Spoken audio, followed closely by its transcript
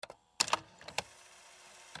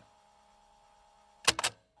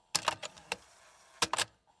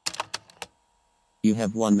You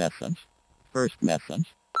have one message. First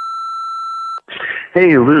message.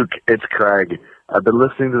 Hey, Luke, it's Craig. I've been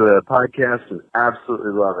listening to the podcast and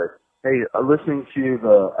absolutely love it. Hey, listening to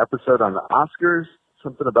the episode on the Oscars,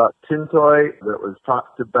 something about Tin Toy that was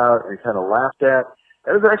talked about and kind of laughed at.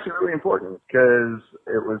 That was actually really important because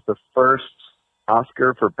it was the first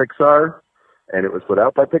Oscar for Pixar, and it was put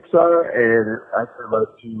out by Pixar, and it actually led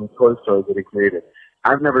to Toy Story getting created.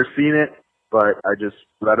 I've never seen it, but I just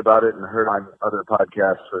read about it and heard on other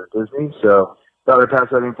podcasts for Disney, so thought I'd pass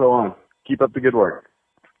that info on. Keep up the good work.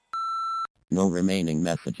 No remaining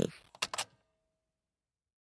messages.